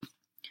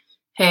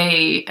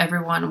Hey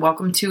everyone,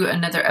 welcome to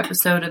another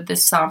episode of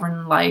This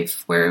Sovereign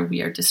Life, where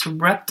we are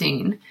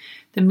disrupting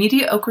the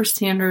mediocre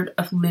standard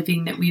of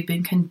living that we've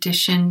been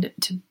conditioned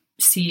to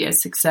see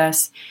as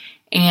success.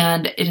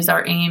 And it is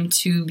our aim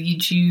to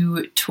lead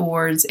you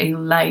towards a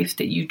life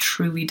that you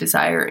truly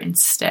desire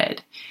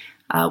instead,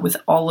 with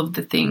all of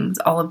the things,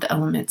 all of the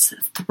elements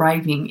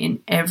thriving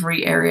in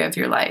every area of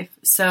your life.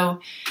 So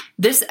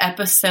this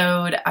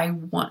episode, I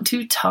want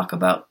to talk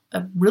about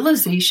a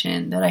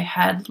realization that I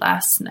had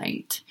last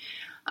night.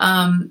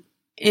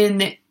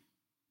 In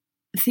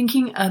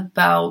thinking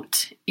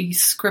about a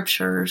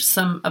scripture,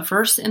 a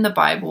verse in the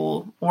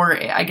Bible,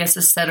 or I guess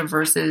a set of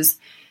verses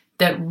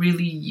that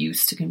really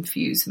used to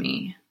confuse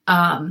me.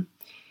 And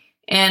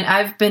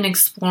I've been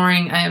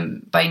exploring. I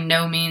am by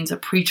no means a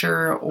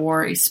preacher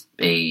or a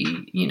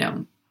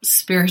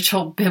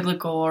spiritual,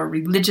 biblical, or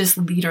religious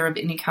leader of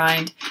any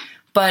kind.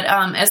 But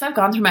as I've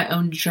gone through my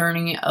own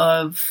journey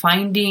of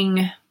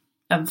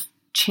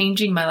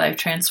changing my life,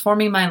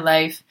 transforming my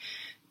life,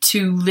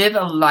 to live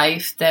a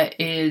life that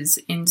is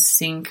in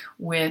sync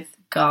with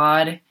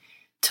God,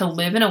 to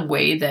live in a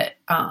way that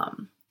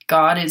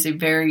God is a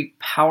very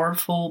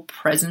powerful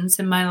presence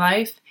in my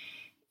life,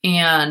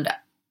 and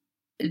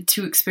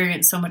to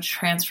experience so much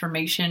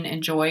transformation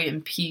and joy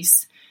and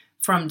peace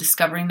from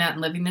discovering that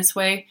and living this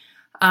way.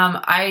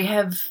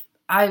 I've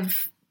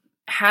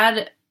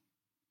had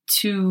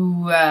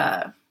to,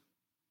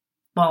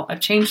 I've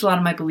changed a lot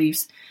of my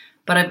beliefs,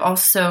 but I've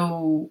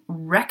also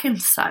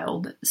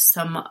reconciled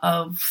some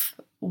of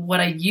what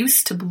I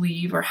used to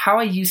believe, or how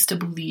I used to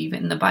believe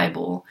in the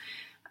Bible,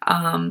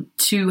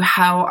 to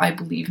how I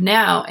believe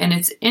now. And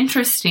it's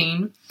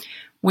interesting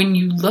when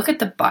you look at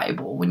the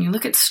Bible, when you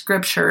look at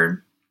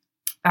scripture,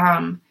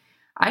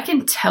 I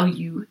can tell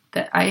you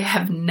that I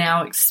have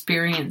now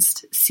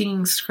experienced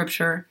seeing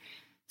scripture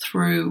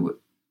through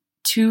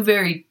two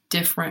very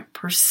different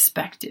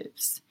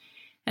perspectives.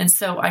 And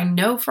so I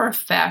know for a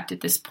fact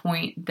at this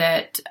point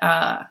that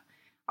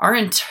our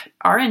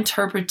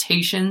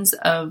interpretations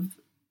of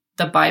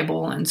the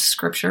Bible and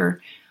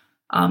scripture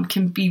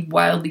can be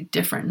wildly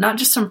different, not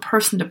just from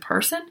person to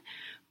person,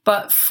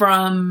 but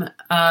from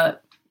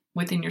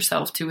within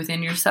yourself to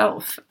within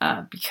yourself,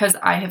 because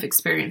I have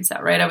experienced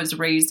that, right? I was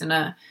raised in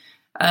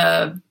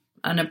an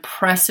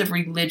oppressive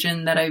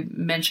religion that I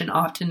mention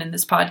often in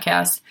this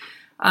podcast.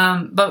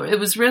 But it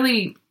was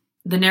really,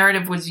 the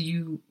narrative was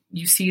you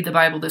see the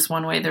Bible this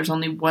one way. There's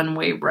only one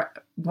way,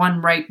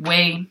 one right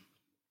way,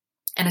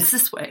 and it's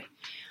this way.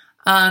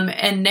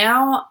 And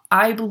now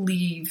I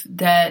believe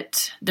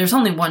that there's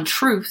only one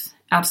truth.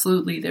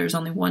 Absolutely, there's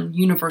only one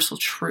universal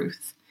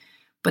truth.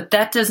 But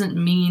that doesn't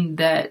mean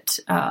that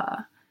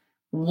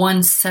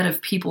one set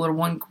of people or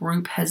one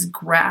group has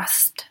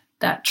grasped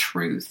that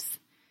truth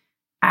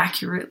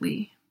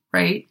accurately,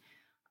 right?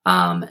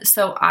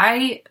 So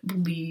I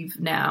believe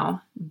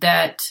now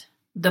that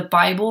the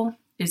Bible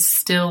is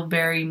still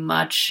very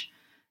much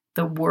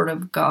the Word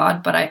of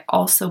God, but I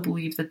also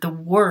believe that the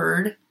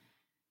Word,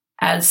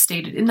 as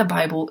stated in the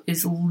Bible,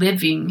 is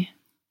living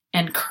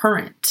and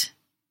current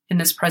in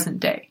this present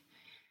day.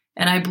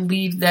 And I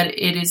believe that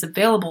it is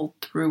available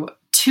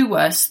to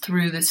us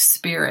through the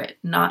Spirit,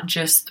 not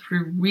just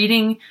through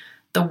reading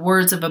the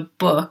words of a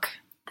book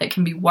that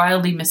can be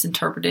wildly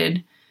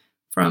misinterpreted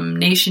from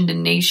nation to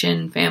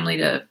nation, family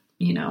to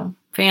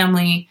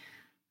family,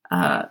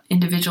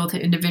 individual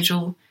to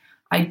individual.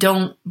 I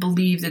don't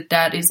believe that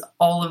that is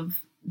all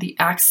of the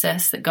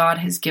access that God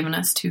has given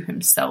us to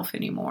himself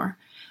anymore.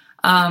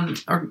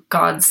 Or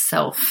God's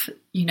self,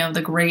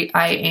 the great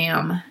I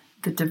am,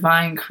 the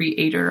divine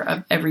creator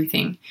of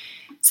everything.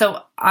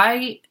 So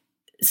I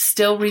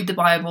still read the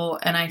Bible,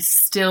 and I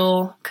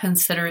still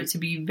consider it to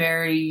be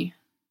very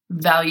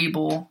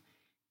valuable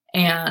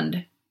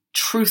and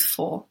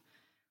truthful.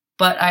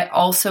 But I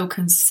also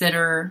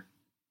consider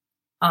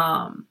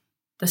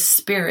the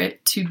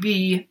Spirit to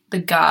be the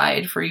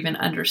guide for even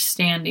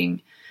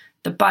understanding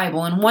the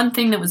Bible. And one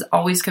thing that was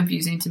always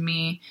confusing to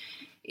me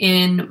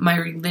in my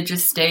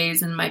religious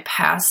days, in my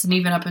past, and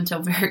even up until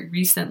very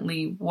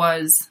recently,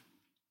 was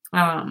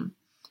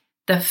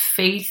the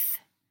faith.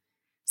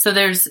 So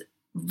there's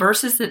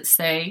verses that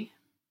say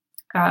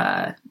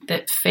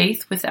that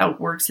faith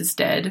without works is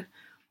dead,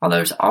 while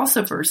there's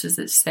also verses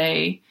that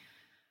say,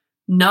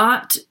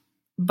 not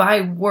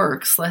by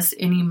works, lest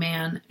any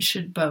man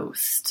should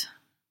boast.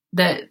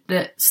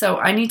 So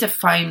I need to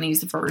find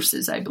these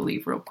verses, I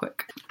believe, real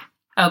quick.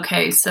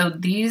 Okay, so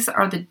these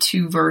are the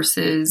two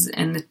verses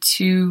and the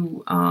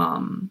two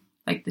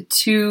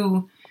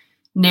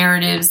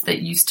narratives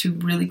that used to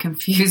really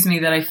confuse me,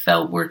 that I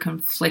felt were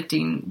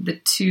conflicting, the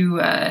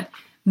two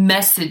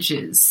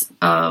messages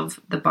of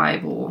the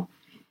Bible.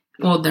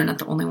 Well, they're not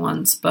the only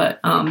ones,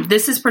 but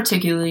this is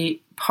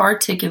particularly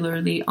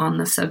on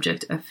the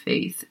subject of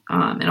faith.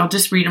 And I'll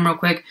just read them real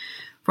quick.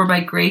 For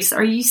by grace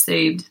are ye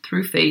saved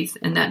through faith,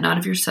 and that not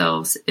of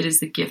yourselves, it is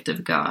the gift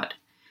of God,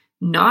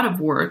 not of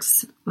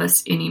works,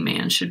 lest any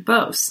man should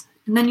boast.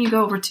 And then you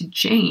go over to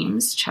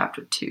James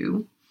chapter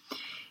 2,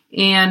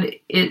 and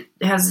it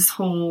has this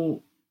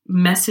whole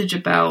message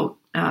about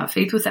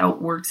faith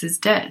without works is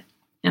dead.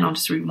 And I'll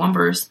just read one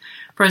verse.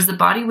 For as the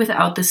body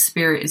without the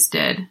spirit is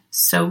dead,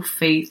 so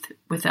faith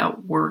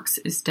without works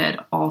is dead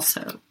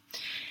also.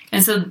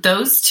 And so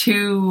those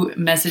two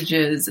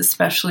messages,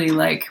 especially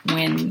like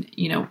when,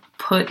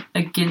 put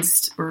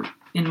against, or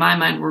in my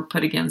mind were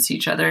put against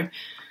each other,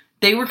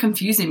 they were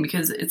confusing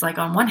because it's like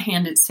on one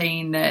hand, it's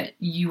saying that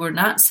you are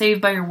not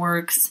saved by your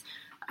works,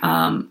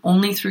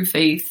 only through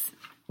faith,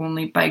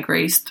 only by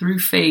grace through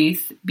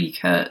faith,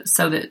 because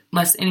so that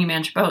lest any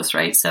man should boast,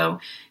 right? So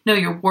no,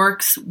 your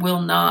works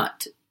will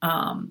not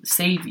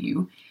save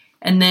you.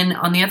 And then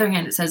on the other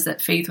hand, it says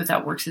that faith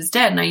without works is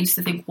dead. And I used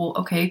to think, well,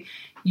 okay,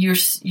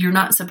 you're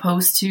not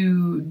supposed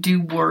to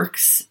do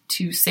works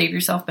to save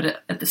yourself,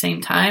 but at the same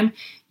time,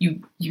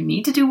 you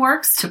need to do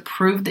works to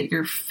prove that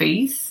your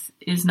faith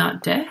is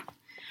not dead.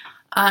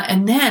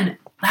 And then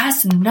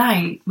last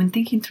night, when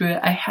thinking through it,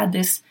 I had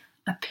this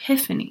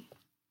epiphany.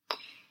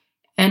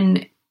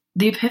 And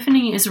the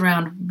epiphany is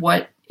around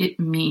what it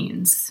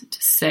means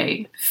to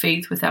say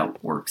faith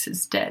without works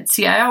is dead.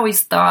 See, I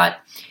always thought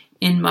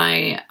in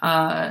my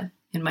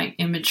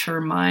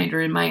immature mind, or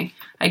in my,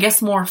 I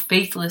guess, more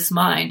faithless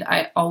mind,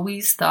 I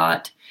always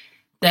thought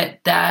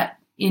that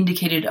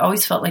indicated,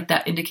 always felt like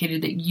that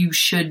indicated that you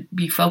should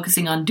be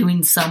focusing on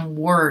doing some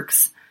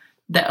works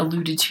that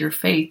alluded to your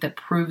faith, that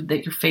proved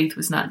that your faith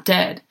was not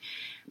dead.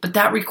 But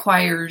that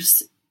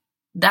requires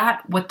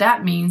that, what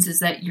that means is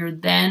that you're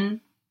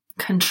then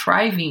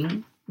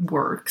contriving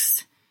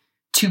works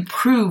to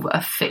prove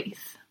a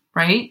faith,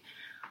 right?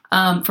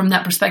 From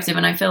that perspective.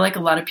 And I feel like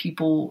a lot of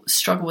people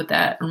struggle with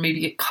that, or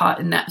maybe get caught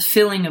in that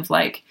feeling of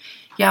like,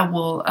 yeah,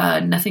 well,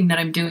 nothing that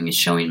I'm doing is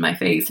showing my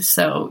faith.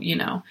 So,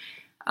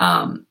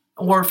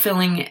 or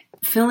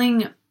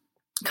feeling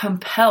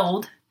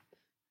compelled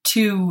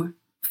to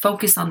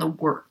focus on the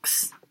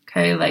works.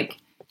 Okay. Like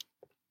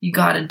you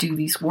got to do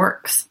these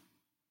works.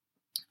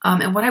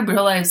 And what I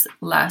realized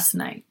last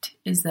night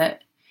is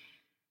that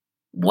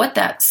what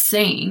that's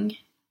saying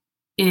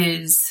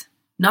is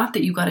not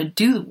that you got to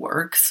do the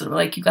works, or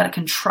like you got to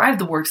contrive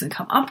the works and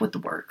come up with the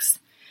works,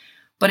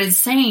 but it's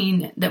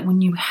saying that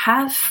when you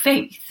have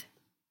faith,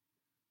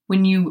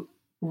 when you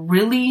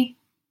really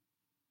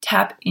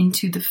tap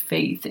into the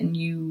faith and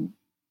you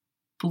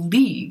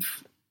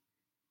believe,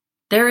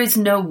 there is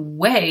no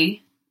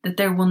way that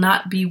there will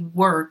not be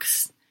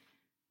works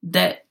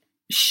that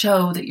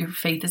show that your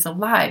faith is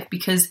alive,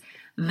 because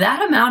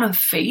that amount of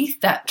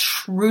faith, that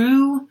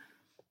true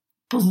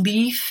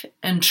belief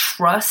and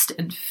trust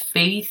and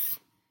faith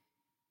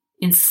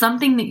in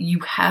something that you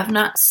have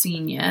not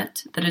seen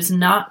yet, that has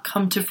not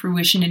come to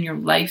fruition in your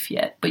life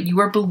yet, but you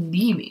are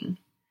believing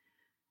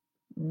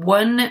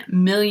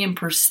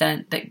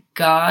 1,000,000% that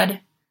God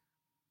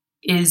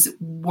is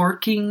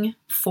working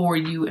for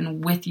you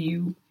and with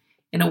you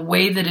in a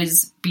way that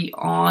is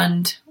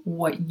beyond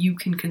what you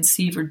can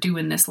conceive or do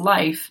in this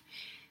life,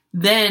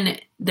 then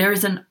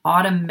there's an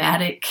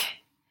automatic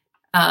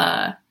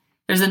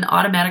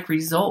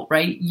result,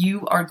 right?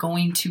 You are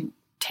going to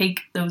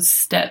take those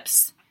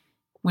steps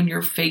when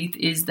your faith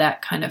is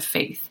that kind of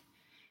faith.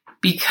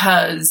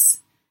 Because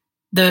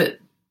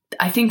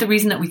I think the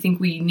reason that we think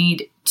we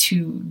need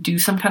to do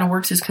some kind of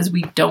works is because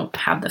we don't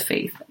have the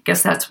faith. I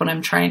guess that's what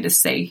I'm trying to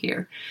say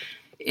here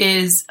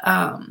is,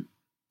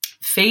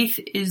 faith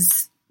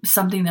is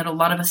something that a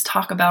lot of us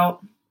talk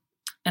about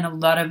and a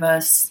lot of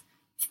us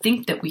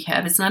think that we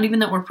have. It's not even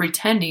that we're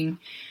pretending.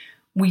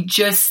 We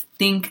just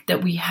think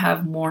that we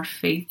have more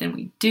faith than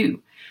we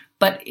do.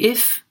 But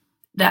if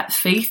that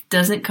faith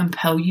doesn't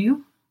compel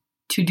you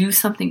to do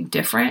something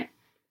different,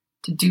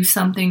 to do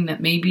something that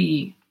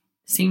maybe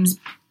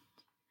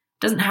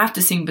doesn't have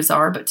to seem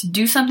bizarre, but to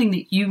do something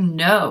that you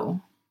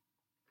know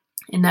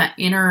in that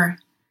inner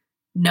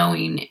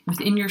knowing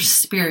within your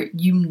spirit,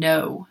 you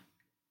know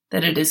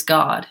that it is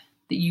God,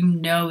 that you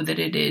know that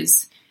it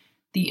is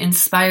the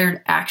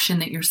inspired action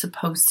that you're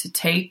supposed to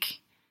take,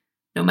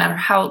 no matter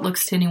how it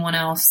looks to anyone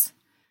else,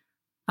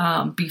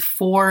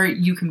 before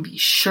you can be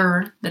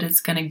sure that it's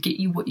going to get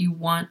you what you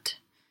want.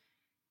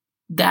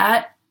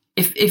 That,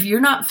 if you're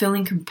not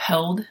feeling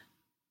compelled,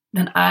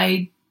 then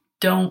I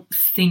don't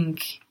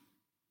think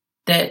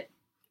that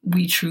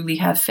we truly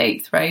have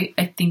faith, right?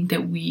 I think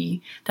that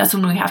that's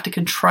when we have to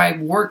contrive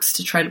works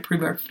to try to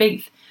prove our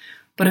faith.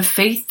 But a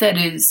faith that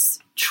is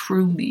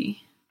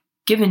truly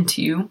given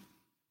to you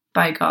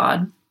by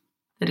God,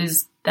 that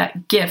is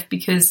that gift,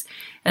 because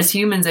as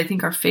humans, I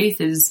think our faith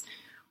is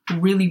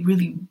really,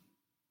 really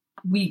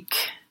weak,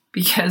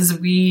 because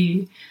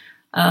we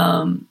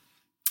have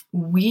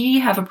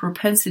a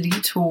propensity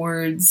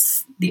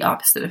towards the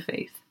opposite of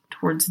faith,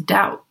 towards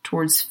doubt,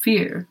 towards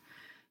fear,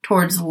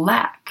 towards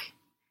lack.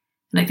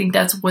 And I think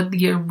that's what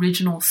the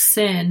original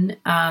sin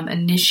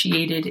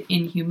initiated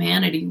in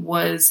humanity,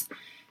 was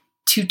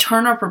to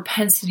turn our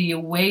propensity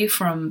away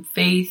from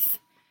faith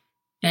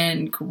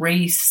and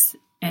grace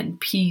and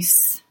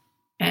peace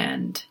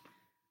and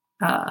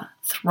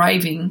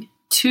thriving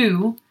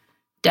to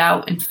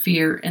doubt and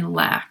fear and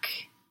lack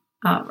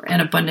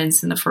and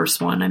abundance in the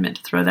first one. I meant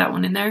to throw that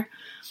one in there.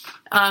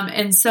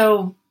 And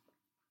so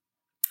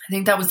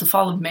think that was the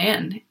fall of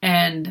man.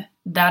 And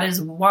that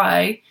is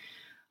why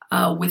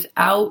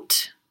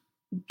without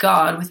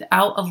God,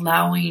 without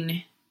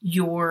allowing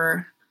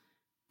your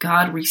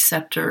God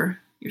receptor,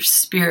 your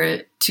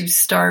spirit, to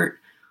start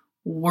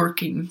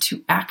working,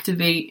 to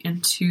activate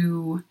and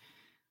to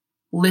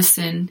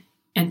listen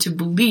and to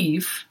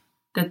believe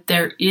that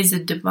there is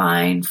a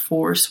divine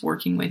force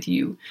working with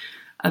you,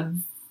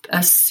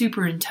 a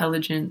super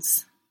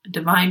intelligence, a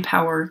divine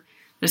power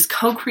that is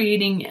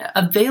co-creating,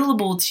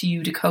 available to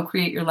you to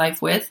co-create your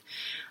life with.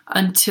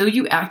 Until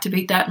you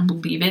activate that and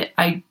believe it,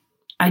 I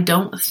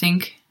don't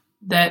think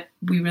that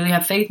we really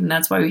have faith. And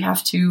that's why we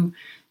have to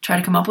try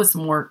to come up with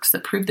some works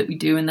that prove that we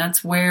do. And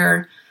that's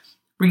where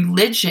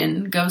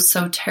religion goes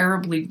so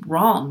terribly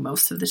wrong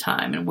most of the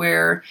time, and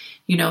where,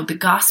 the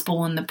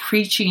gospel and the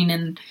preaching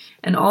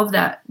and all of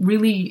that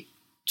really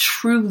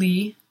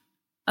truly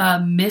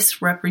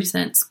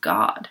misrepresents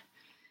God.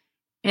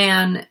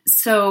 And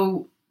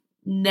so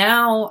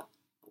now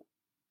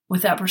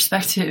with that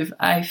perspective,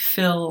 I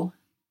feel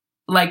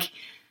like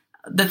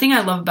the thing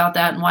I love about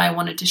that and why I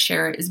wanted to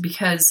share it is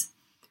because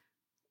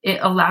it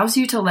allows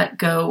you to let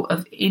go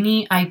of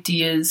any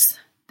ideas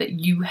that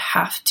you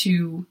have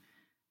to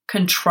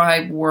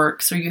contrive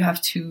works, or you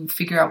have to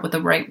figure out what the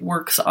right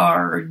works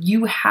are, or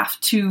you have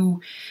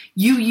to,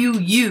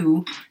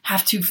 you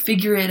have to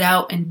figure it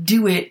out and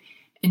do it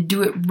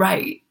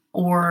right,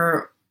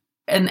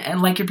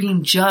 and like you're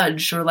being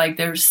judged, or like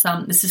this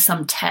is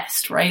some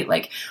test, right?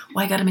 Like,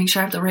 I got to make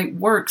sure I have the right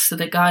works so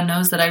that God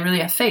knows that I really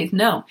have faith.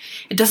 No,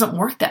 it doesn't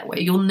work that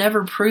way. You'll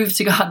never prove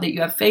to God that you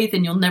have faith,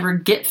 and you'll never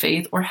get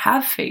faith or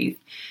have faith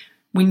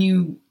when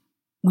you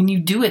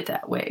do it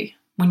that way,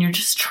 when you're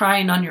just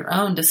trying on your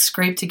own to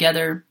scrape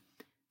together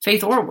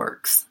faith or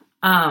works.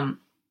 And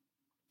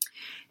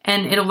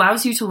it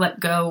allows you to let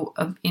go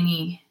of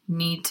any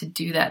need to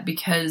do that,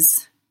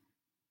 because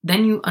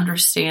then you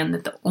understand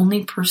that the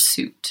only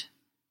pursuit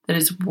that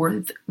is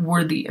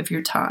worthy of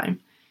your time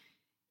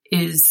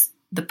is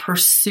the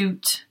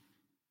pursuit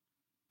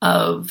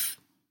of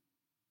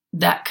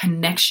that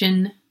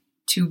connection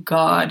to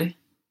God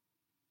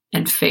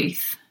and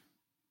faith,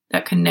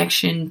 that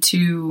connection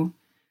to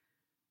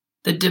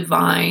the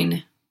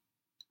divine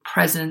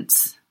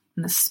presence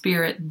and the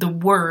Spirit, the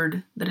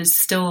Word that is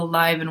still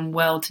alive and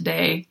well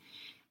today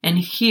and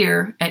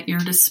here at your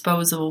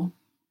disposal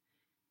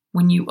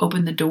when you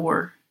open the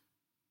door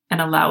and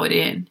allow it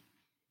in.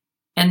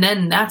 And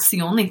then that's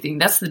the only thing,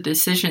 that's the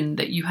decision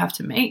that you have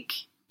to make,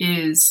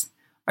 is,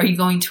 are you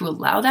going to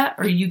allow that?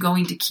 Or are you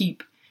going to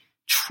keep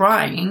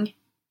trying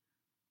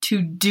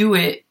to do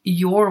it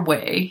your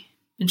way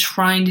and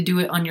trying to do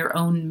it on your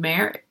own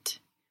merit?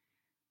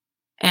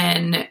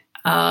 And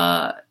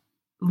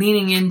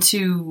leaning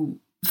into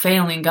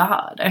failing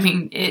God. I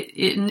mean,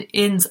 it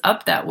ends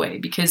up that way,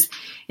 because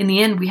in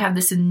the end, we have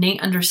this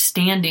innate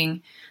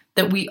understanding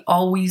that we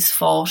always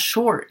fall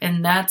short,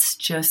 and that's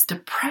just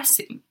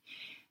depressing.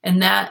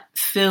 And that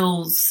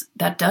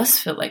does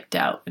feel like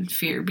doubt and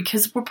fear,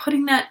 because we're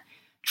putting that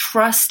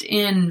trust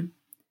in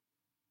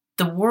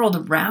the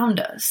world around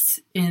us,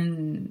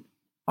 in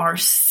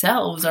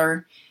ourselves,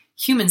 our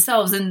human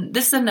selves. And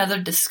this is another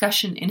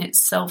discussion in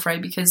itself,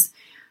 right? Because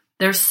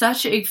there's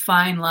such a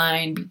fine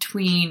line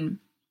between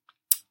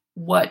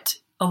what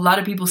a lot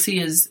of people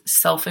see as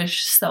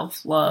selfish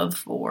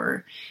self-love,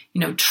 or,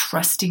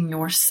 trusting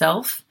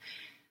yourself,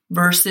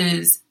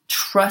 versus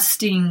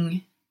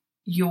trusting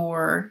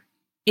your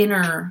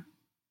inner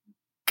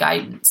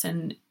guidance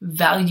and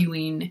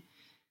valuing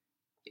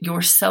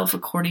yourself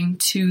according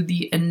to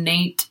the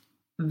innate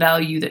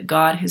value that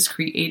God has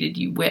created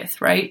you with,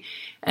 right?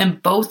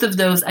 And both of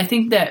those, I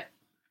think that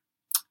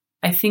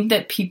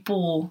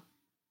people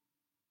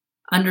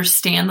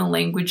understand the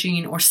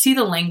languaging, or see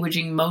the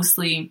languaging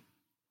mostly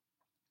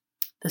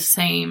the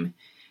same.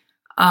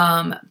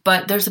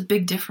 But there's a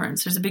big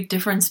difference. There's a big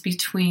difference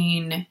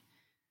between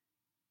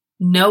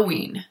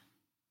knowing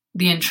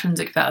the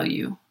intrinsic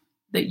value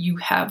that you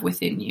have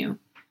within you,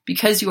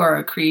 because you are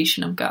a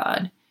creation of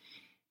God,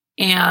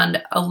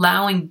 and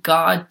allowing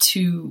God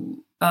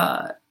to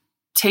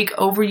take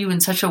over you in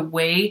such a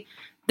way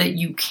that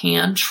you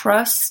can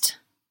trust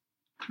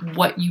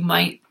what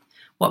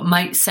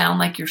might sound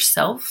like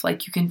yourself.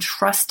 Like, you can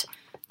trust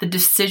the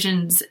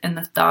decisions and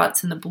the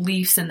thoughts and the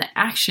beliefs and the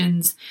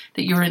actions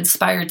that you're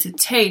inspired to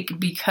take,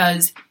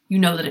 because you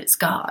know that it's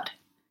God,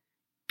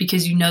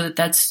 because you know that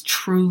that's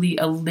truly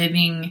a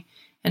living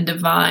and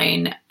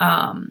divine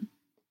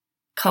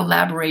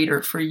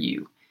collaborator for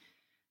you.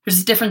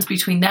 There's a difference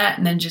between that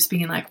and then just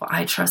being like, well,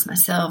 I trust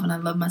myself and I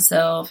love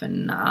myself,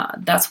 and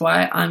that's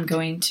why I'm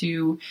going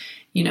to,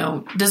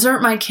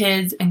 desert my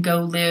kids and go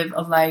live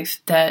a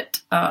life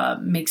that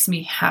makes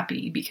me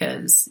happy,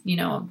 because,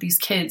 these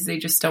kids, they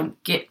just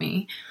don't get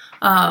me.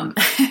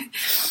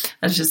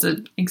 That's just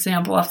an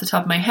example off the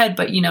top of my head.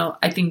 But,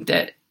 I think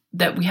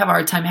that we have a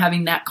hard time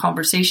having that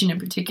conversation in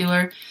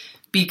particular,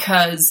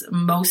 because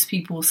most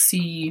people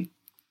see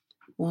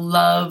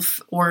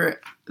love or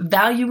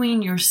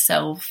valuing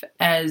yourself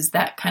as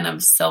that kind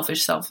of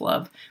selfish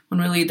self-love, when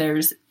really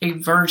there's a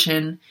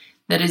version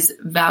that is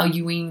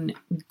valuing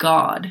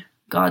God,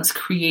 God's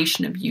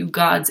creation of you,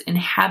 God's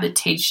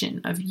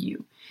inhabitation of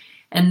you.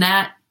 And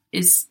that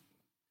is,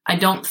 I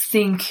don't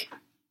think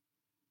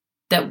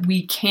that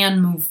we can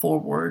move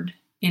forward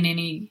in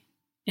any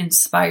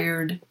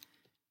inspired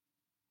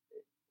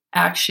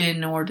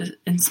action or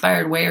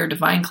inspired way or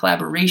divine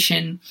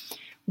collaboration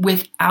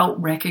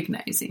without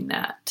recognizing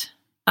that.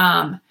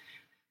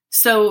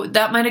 So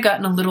that might have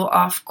gotten a little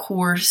off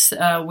course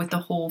with the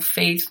whole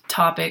faith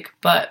topic,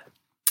 but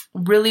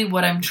really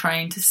what I'm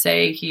trying to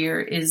say here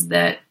is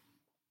that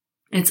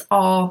it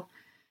all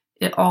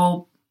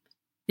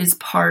is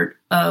part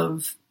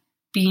of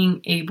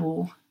being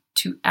able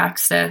to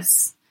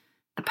access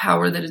the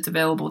power that is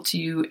available to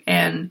you.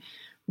 And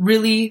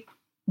really,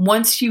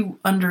 once you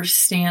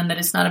understand that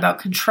it's not about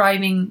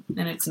contriving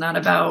and it's not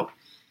about,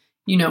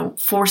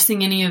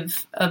 forcing any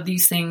of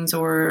these things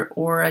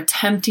or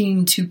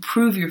attempting to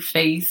prove your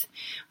faith.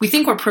 We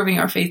think we're proving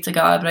our faith to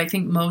God, but I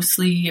think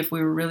mostly, if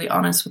we were really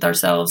honest with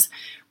ourselves,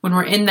 when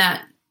we're in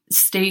that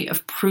state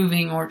of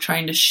proving or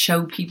trying to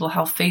show people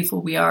how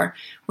faithful we are,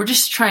 we're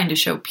just trying to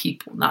show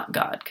people, not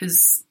God,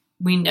 because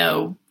we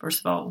know, first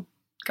of all,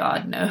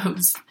 God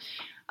knows.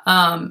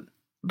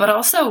 But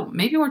also,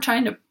 maybe we're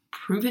trying to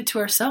prove it to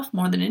ourselves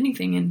more than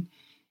anything.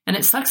 And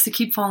it sucks to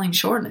keep falling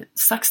short. And it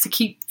sucks to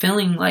keep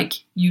feeling like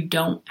you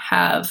don't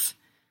have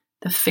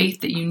the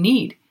faith that you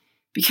need,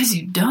 because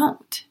you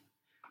don't.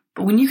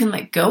 But when you can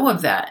let go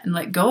of that and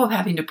let go of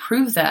having to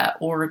prove that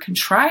or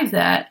contrive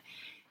that,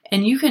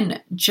 and you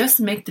can just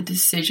make the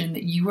decision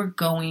that you are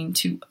going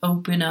to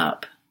open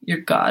up your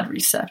God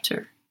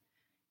receptor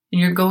and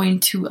you're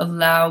going to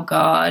allow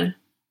God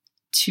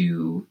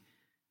to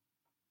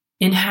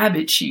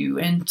inhabit you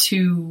and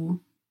to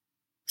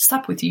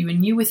sup with you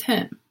and you with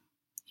him.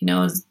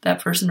 As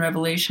that verse in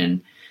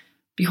Revelation,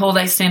 behold,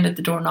 I stand at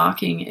the door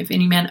knocking. If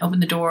any man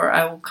open the door,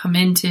 I will come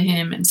into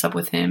him and sup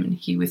with him and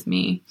he with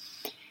me.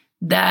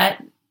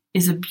 That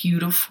is a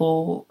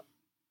beautiful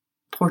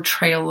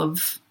portrayal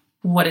of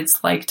what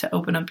it's like to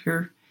open up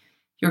your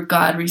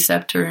God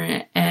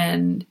receptor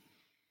and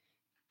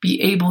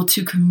be able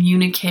to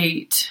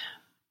communicate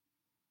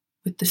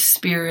with the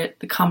Spirit,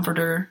 the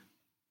Comforter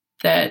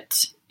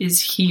that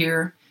is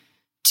here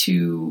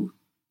to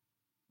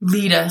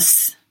lead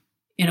us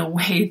in a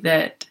way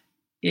that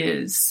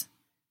is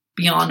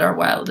beyond our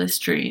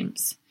wildest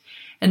dreams.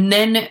 And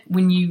then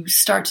when you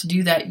start to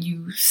do that,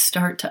 you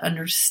start to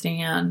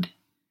understand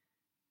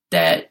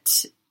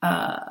that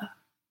all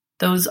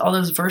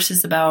those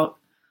verses about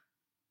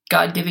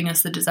God giving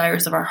us the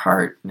desires of our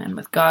heart, and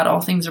with God all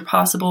things are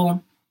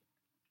possible,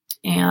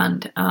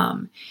 and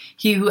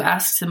he who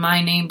asks in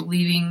my name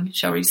believing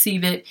shall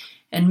receive it,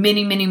 and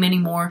many, many, many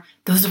more,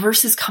 those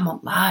verses come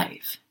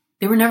alive.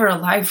 They were never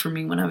alive for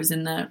me when I was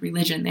in that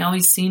religion. They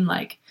always seemed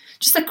like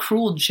just a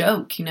cruel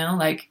joke,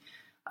 like,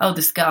 oh,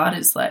 this God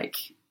is like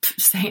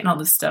saying all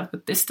this stuff,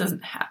 but this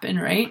doesn't happen,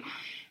 right?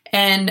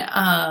 And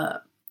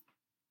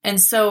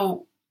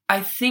so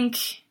I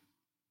think,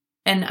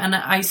 and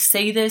I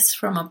say this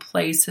from a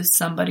place of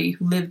somebody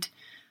who lived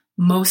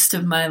most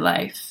of my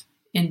life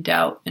in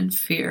doubt and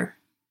fear,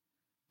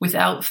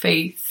 without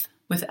faith,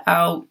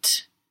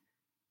 without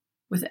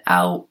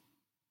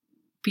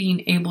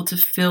being able to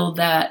feel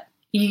that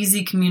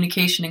easy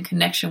communication and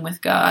connection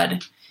with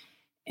God.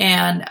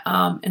 And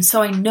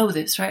so I know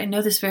this, right? I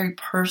know this very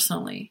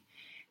personally.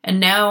 And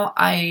now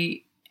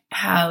I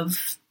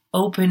have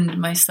opened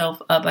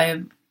myself up. I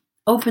have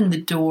opened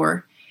the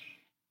door,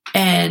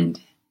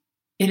 and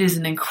it is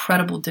an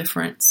incredible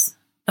difference,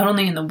 not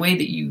only in the way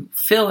that you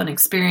feel and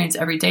experience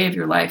every day of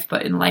your life,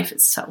 but in life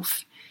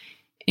itself,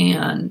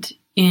 and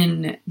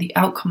in the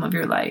outcome of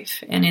your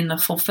life, and in the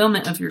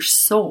fulfillment of your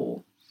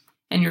soul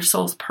and your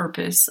soul's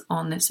purpose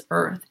on this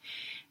earth.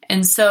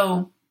 And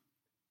so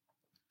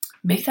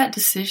make that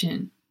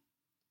decision.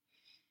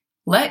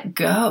 Let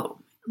go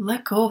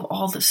of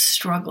all the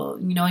struggle.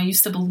 I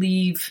used to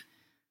believe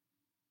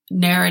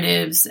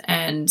narratives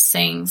and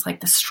sayings like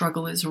the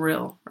struggle is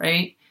real,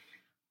 right?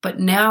 But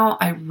now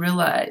I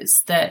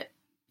realize that,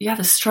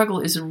 the struggle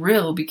is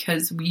real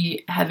because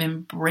we have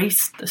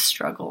embraced the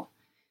struggle,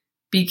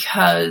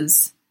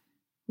 because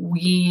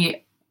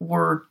we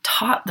were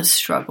taught the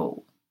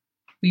struggle.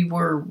 We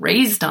were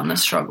raised on the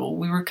struggle.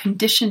 We were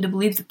conditioned to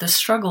believe that the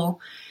struggle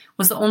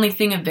was the only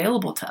thing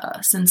available to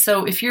us. And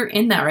so if you're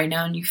in that right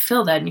now and you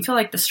feel that and you feel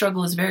like the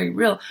struggle is very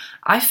real,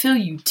 I feel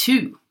you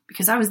too,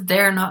 because I was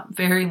there not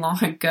very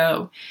long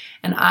ago.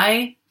 And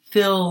I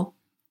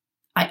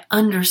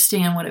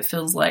understand what it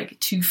feels like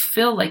to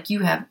feel like you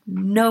have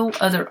no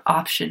other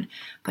option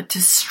but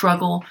to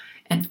struggle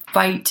and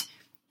fight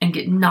and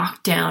get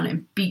knocked down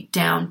and beat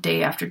down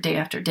day after day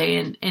after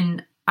day.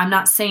 And I'm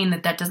not saying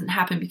that doesn't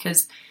happen,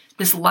 because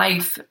this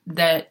life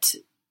that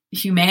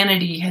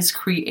humanity has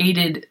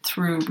created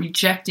through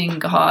rejecting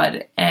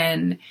God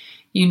and,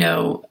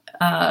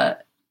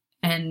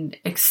 and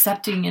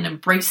accepting and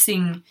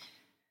embracing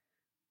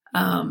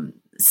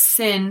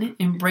sin,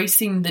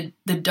 embracing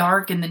the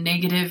dark and the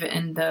negative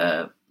and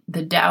the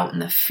doubt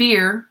and the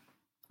fear,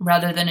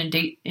 rather than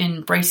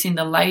embracing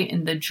the light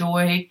and the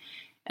joy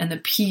and the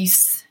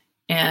peace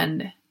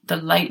and the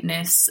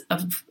lightness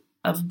of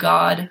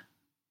God,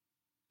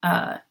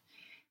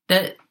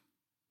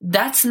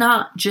 that's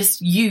not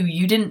just you.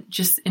 You didn't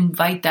just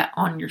invite that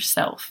on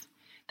yourself.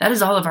 That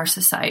is all of our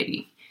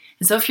society.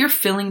 And so if you're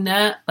feeling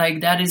that,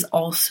 like, that is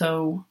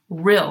also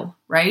real,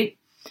 right?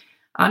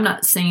 I'm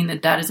not saying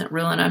that that isn't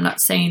real, and I'm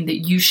not saying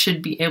that you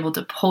should be able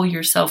to pull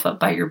yourself up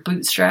by your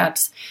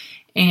bootstraps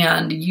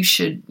and you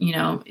should,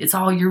 it's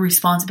all your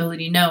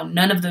responsibility. No,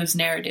 none of those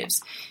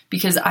narratives,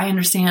 because I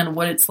understand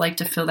what it's like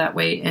to feel that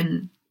way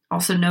and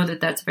also know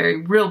that that's very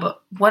real.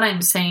 But what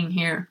I'm saying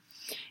here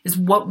is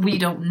what we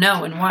don't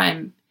know, and why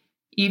I'm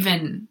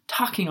even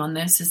talking on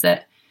this is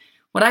that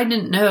what I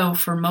didn't know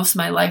for most of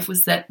my life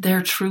was that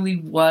there truly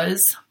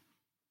was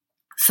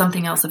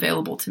something else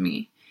available to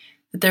me.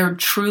 That there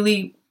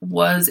truly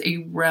was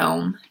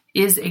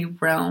is a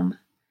realm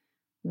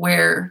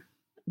where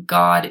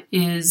God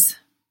is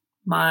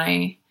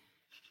my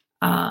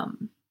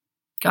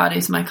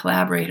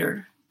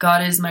collaborator.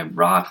 God is my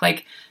rock.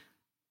 Like,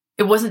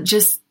 it wasn't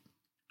just,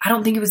 I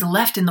don't think it was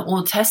left in the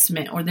Old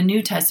Testament or the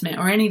New Testament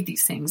or any of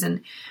these things.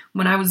 And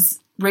when I was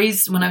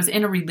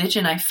in a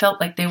religion, I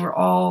felt like they were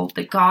all,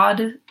 that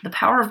God, the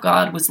power of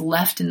God was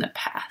left in the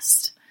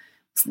past.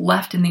 It's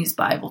left in these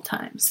Bible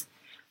times.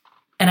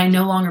 And I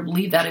no longer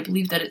believe that. I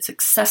believe that it's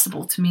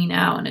accessible to me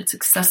now, and it's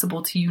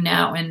accessible to you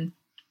now. And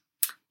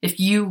if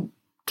you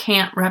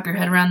can't wrap your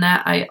head around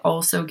that, I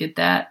also get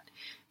that,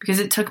 because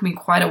it took me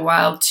quite a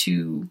while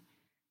to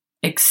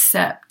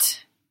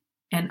accept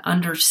and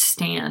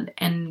understand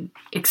and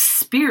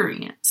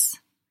experience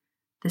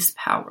this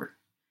power,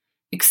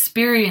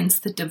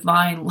 experience the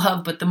divine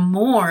love. But the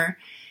more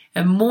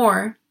and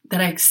more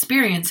that I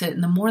experience it,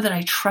 and the more that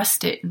I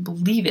trust it and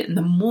believe it, and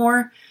the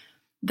more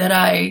that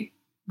I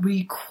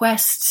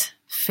request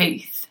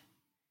faith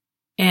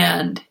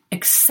and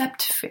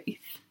accept faith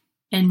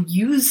and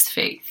use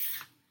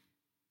faith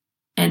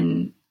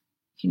and,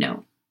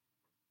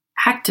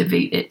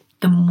 activate it,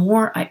 the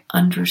more I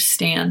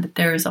understand that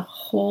there is a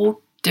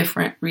whole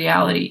different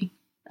reality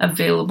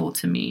available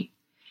to me,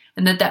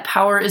 and that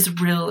power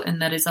is real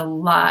and that is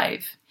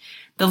alive.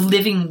 The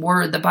living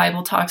word, the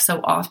Bible talks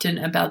so often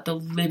about the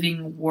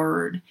living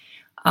word,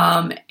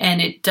 and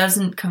it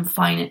doesn't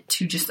confine it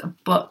to just a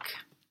book.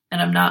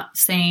 And I'm not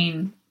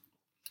saying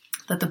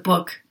that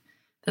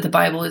the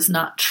Bible is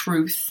not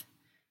truth,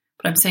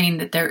 but I'm saying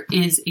that there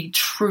is a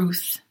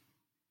truth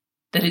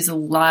that is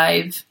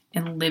alive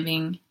and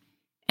living,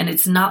 and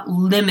it's not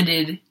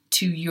limited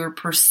to your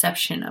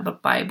perception of a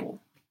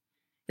Bible.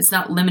 It's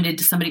not limited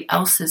to somebody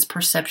else's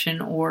perception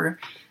or,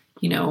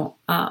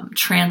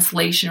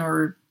 translation,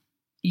 or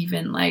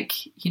even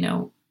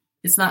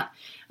it's not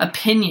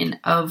opinion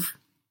of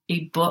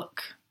a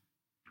book.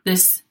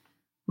 This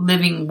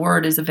living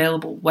word is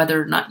available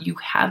whether or not you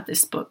have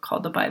this book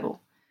called the Bible.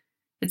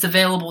 It's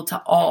available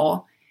to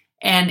all,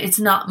 and it's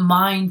not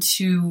mine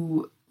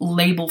to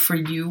label for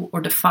you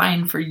or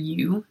define for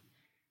you.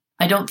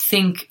 I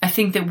think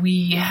that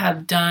we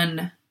have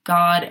done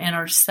God and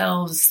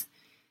ourselves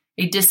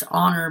a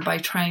dishonor by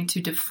trying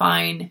to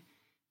define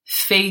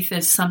faith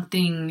as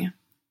something,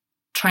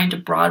 trying to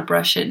broad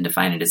brush it and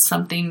define it as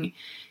something,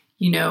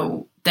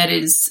 that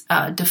is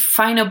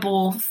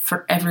definable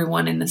for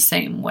everyone in the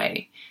same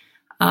way.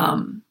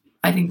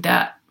 I think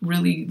that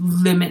really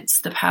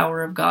limits the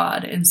power of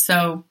God. And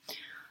so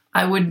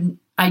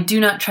I do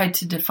not try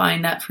to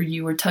define that for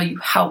you or tell you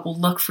how it will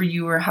look for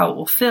you or how it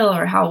will feel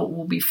or how it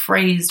will be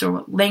phrased or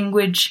what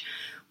language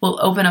will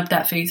open up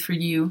that faith for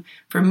you.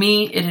 For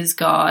me, it is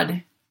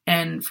God.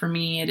 And for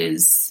me, it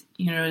is,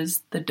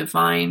 is the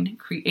divine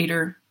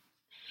creator.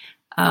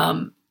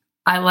 I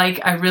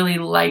really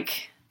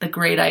like the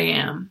great I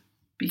am,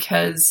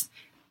 because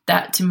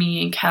that to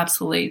me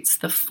encapsulates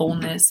the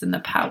fullness and the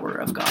power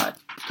of God.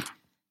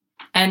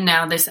 And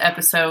now this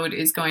episode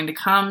is going to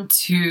come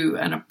to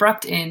an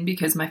abrupt end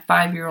because my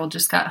 5-year-old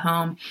just got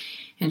home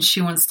and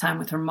she wants time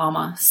with her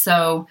mama.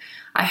 So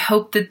I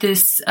hope that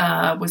this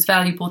was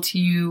valuable to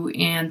you,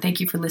 and thank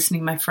you for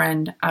listening, my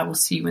friend. I will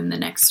see you in the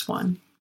next one.